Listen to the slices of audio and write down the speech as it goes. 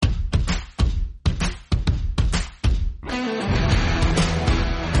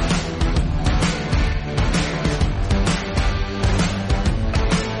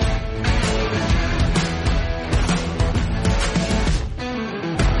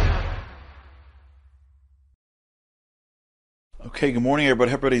Okay, good morning,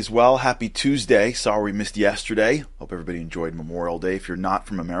 everybody. Hope everybody's well. Happy Tuesday. Sorry we missed yesterday. Hope everybody enjoyed Memorial Day. If you're not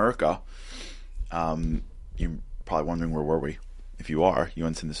from America, you're probably wondering where were we. If you are, you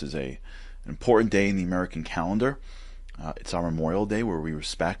understand this is an important day in the American calendar. It's our Memorial Day where we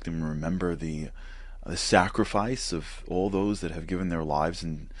respect and remember the sacrifice of all those that have given their lives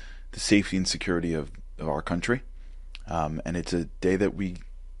in the safety and security of our country. And it's a day that we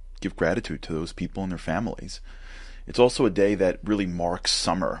give gratitude to those people and their families. It's also a day that really marks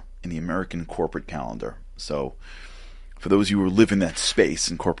summer in the American corporate calendar. So for those of you who live in that space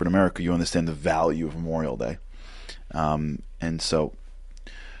in corporate America, you understand the value of Memorial Day. And so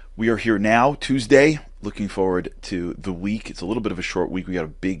we are here now, Tuesday, looking forward to the week. It's a little bit of a short week. We got a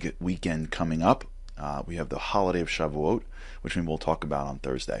big weekend coming up. We have the holiday of Shavuot, which we'll talk about on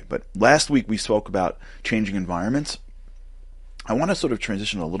Thursday. But last week we spoke about changing environments. I want to sort of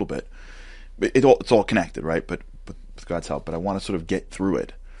transition a little bit. It's all connected, right? But with God's help. But I want to sort of get through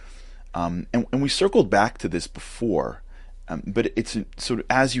it. And we circled back to this before. But it's sort of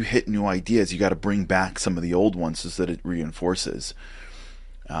as you hit new ideas, you got to bring back some of the old ones so that it reinforces.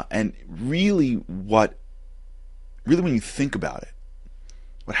 And really when you think about it,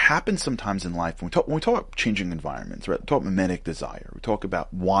 what happens sometimes in life when we talk about changing environments, right? We talk about mimetic desire. We talk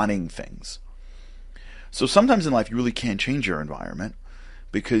about wanting things. So sometimes in life you really can't change your environment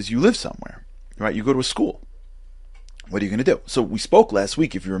because you live somewhere, right? You go to a school. What are you going to do? So we spoke last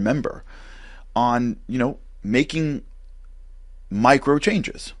week, if you remember, on making micro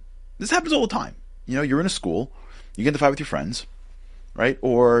changes. This happens all the time. You're in a school, you get into a fight with your friends, right?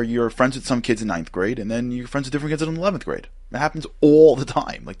 Or you're friends with some kids in ninth grade, and then you're friends with different kids in 11th grade. It happens all the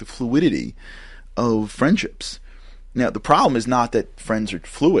time, like the fluidity of friendships. Now, the problem is not that friends are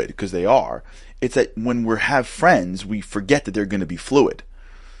fluid, because they are. It's that when we have friends, we forget that they're going to be fluid.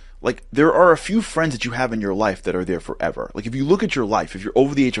 Like, there are a few friends that you have in your life that are there forever. Like, if you look at your life, if you're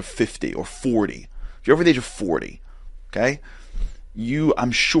over the age of 50 or 40, if you're over the age of 40, okay, you,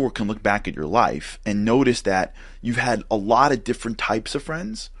 I'm sure, can look back at your life and notice that you've had a lot of different types of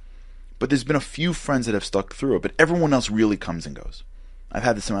friends, but there's been a few friends that have stuck through it, but everyone else really comes and goes. I've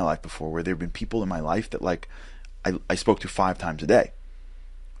had this in my life before, where there have been people in my life that, like, I spoke to 5 times a day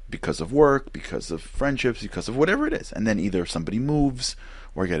because of work, because of friendships, because of whatever it is. And then either somebody moves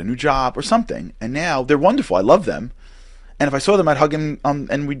or get a new job or something, and now they're wonderful. I love them. And if I saw them, I'd hug them,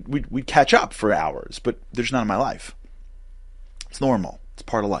 and we'd catch up for hours, but they're just not in my life. It's normal. It's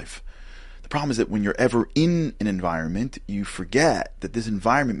part of life. The problem is that when you're ever in an environment, you forget that this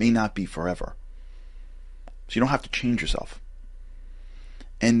environment may not be forever. So you don't have to change yourself.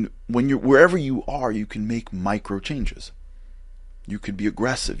 And when you're wherever you are, you can make micro changes. You can be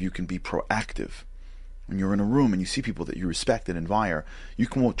aggressive. You can be proactive. When you're in a room and you see people that you respect and admire, you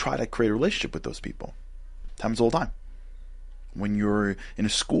can try to create a relationship with those people. It happens all the time. When you're in a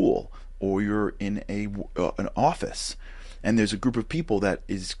school or you're in an office and there's a group of people that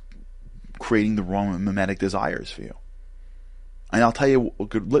is creating the wrong mimetic desires for you. And I'll tell you a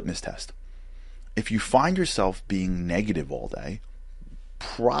good litmus test. If you find yourself being negative all day,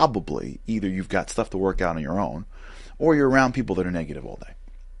 probably either you've got stuff to work out on your own or you're around people that are negative all day.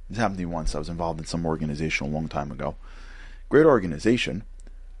 This happened to me once. I was involved in some organization a long time ago. Great organization.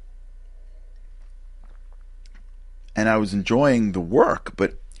 And I was enjoying the work,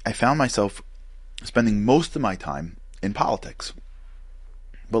 but I found myself spending most of my time in politics.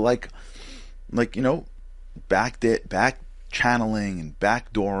 But back channeling and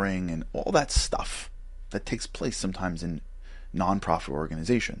backdooring and all that stuff that takes place sometimes in nonprofit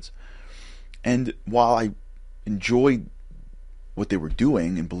organizations. And while I enjoyed what they were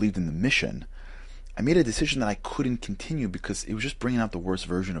doing and believed in the mission, I made a decision that I couldn't continue because it was just bringing out the worst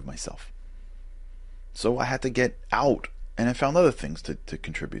version of myself. So I had to get out, and I found other things to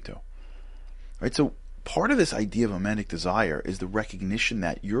contribute to. Right? So part of this idea of mimetic desire is the recognition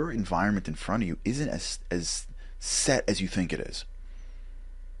that your environment in front of you isn't as set as you think it is.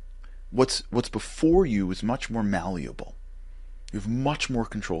 What's before you is much more malleable. You have much more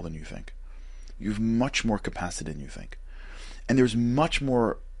control than you think. You have much more capacity than you think. And there's much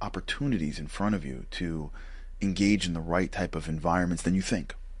more opportunities in front of you to engage in the right type of environments than you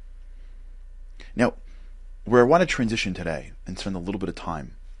think. Now, where I want to transition today and spend a little bit of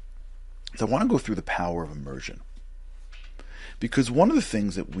time is I want to go through the power of immersion. Because one of the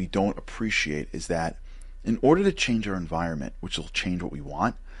things that we don't appreciate is that in order to change our environment, which will change what we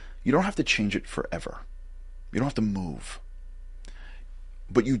want, you don't have to change it forever. You don't have to move.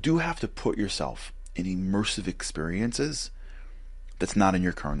 But you do have to put yourself in immersive experiences that's not in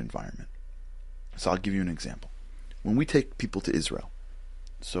your current environment. So I'll give you an example. When we take people to Israel,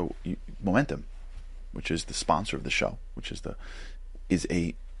 so momentum, which is the sponsor of the show, which is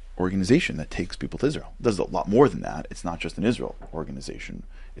a organization that takes people to Israel. It does a lot more than that. It's not just an Israel organization.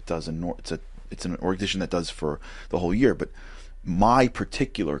 It's an organization that does for the whole year. But my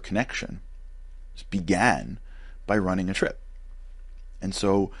particular connection began by running a trip. And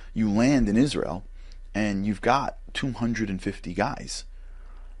so you land in Israel, and you've got 250 guys,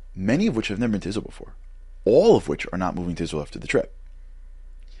 many of which have never been to Israel before, all of which are not moving to Israel after the trip.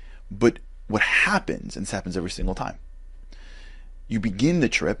 But what happens, and this happens every single time, you begin the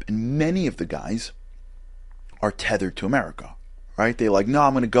trip, and many of the guys are tethered to America, right? They're like, no,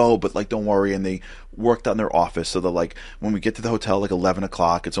 I'm going to go, but like, don't worry. And they worked on their office. So they're like, when we get to the hotel, like 11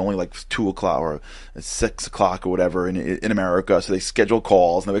 o'clock, it's only like 2 o'clock or 6 o'clock or whatever in America. So they schedule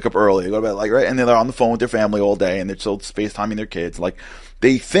calls, and they wake up early. They go to bed, like, right? And then they're on the phone with their family all day, and they're still FaceTiming their kids. Like,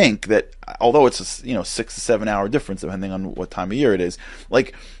 they think that although it's a 6 to 7 hour difference, depending on what time of year it is,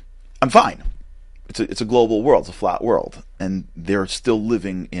 like, I'm fine. It's a global world. It's a flat world. And they're still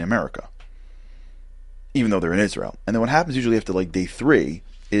living in America, even though they're in Israel. And then what happens usually after like day 3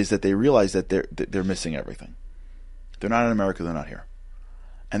 is that they realize that they're missing everything. They're not in America. They're not here.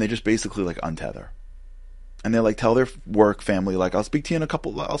 And they just basically like untether. And they like tell their work family, like, I'll speak to you in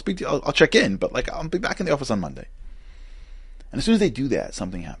I'll check in, but like, I'll be back in the office on Monday. And as soon as they do that,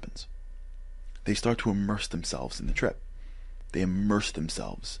 something happens. They start to immerse themselves in the trip. They immerse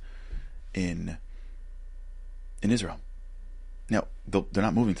themselves in Israel. Now, they're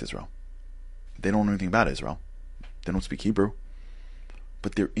not moving to Israel. They don't know anything about Israel. They don't speak Hebrew.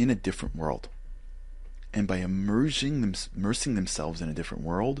 But they're in a different world. And by immersing themselves in a different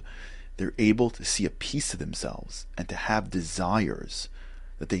world, they're able to see a piece of themselves and to have desires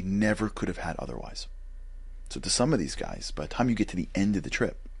that they never could have had otherwise. So to some of these guys, by the time you get to the end of the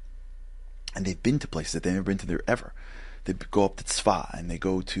trip, and they've been to places that they've never been to there ever, they go up to Tzfat, and they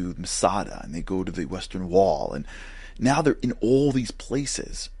go to Masada, and they go to the Western Wall, and now they're in all these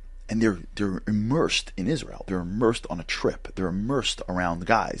places, and they're immersed in Israel. They're immersed on a trip. They're immersed around the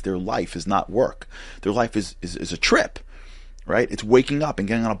guys. Their life is not work. Their life is a trip, right? It's waking up and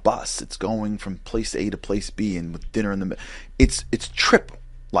getting on a bus. It's going from place A to place B, and with dinner in the middle. It's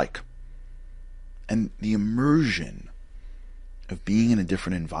trip-like. And the immersion of being in a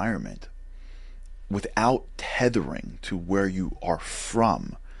different environment without tethering to where you are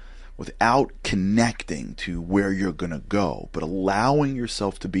from, without connecting to where you're going to go, but allowing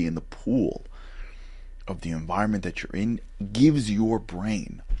yourself to be in the pool of the environment that you're in, gives your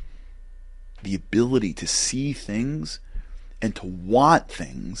brain the ability to see things and to want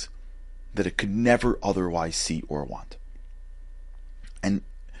things that it could never otherwise see or want. And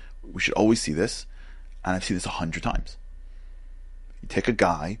we should always see this, and I've seen this 100 times. You take a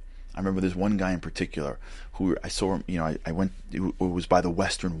guy. I remember there's one guy in particular who I saw him, I went, it was by the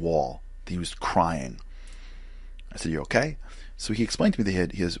Western Wall. He was crying. I said, you okay? So he explained to me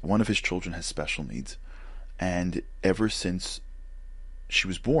that one of his children has special needs. And ever since she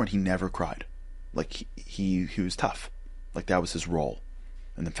was born, he never cried. Like he was tough. Like that was his role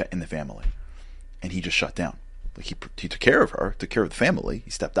in the family. And he just shut down. Like he took care of her, took care of the family.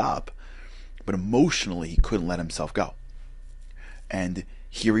 He stepped up. But emotionally, he couldn't let himself go. And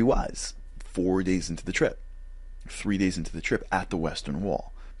here he was, 4 days into the trip, 3 days into the trip at the Western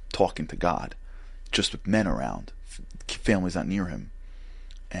Wall, talking to God, just with men around, family's not near him,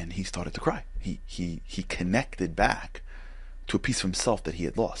 and he started to cry. He connected back to a piece of himself that he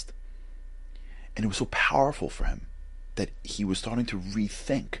had lost. And it was so powerful for him that he was starting to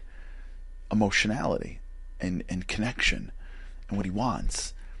rethink emotionality and connection and what he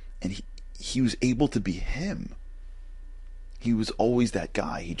wants. And he was able to be him. He was always that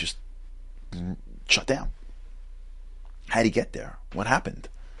guy. He just shut down. How did he get there? What happened?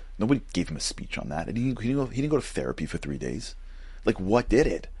 Nobody gave him a speech on that. And he didn't go to therapy for 3 days. Like, what did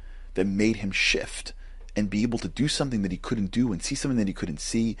it that made him shift and be able to do something that he couldn't do and see something that he couldn't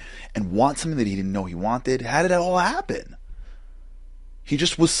see and want something that he didn't know he wanted? How did that all happen? He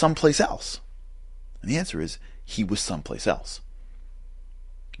just was someplace else. And the answer is, he was someplace else.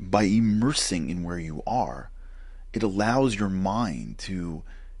 By immersing in where you are, it allows your mind to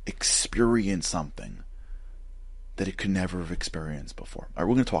experience something that it could never have experienced before. All right,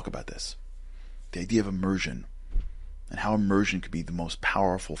 we're going to talk about this. The idea of immersion and how immersion could be the most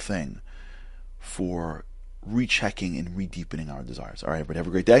powerful thing for rechecking and re-deepening our desires. All right, everybody, have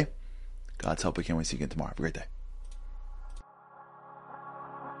a great day. God's help. I can't wait to see you again tomorrow. Have a great day.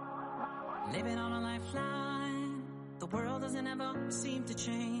 Living on a lifeline. The world doesn't ever seem to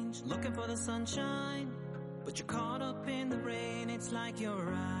change. Looking for the sunshine, but you're caught up in the rain. It's like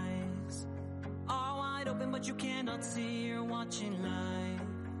your eyes are wide open, but you cannot see. You're watching life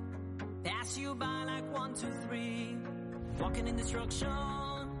pass you by like 1, 2, 3. Walking in destruction,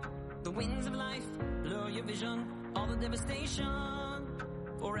 the winds of life blur your vision. All the devastation,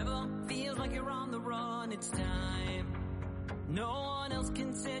 forever feels like you're on the run. It's time, no one else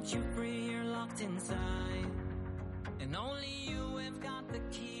can set you free. You're locked inside, and only you have got the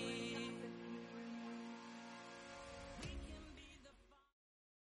key.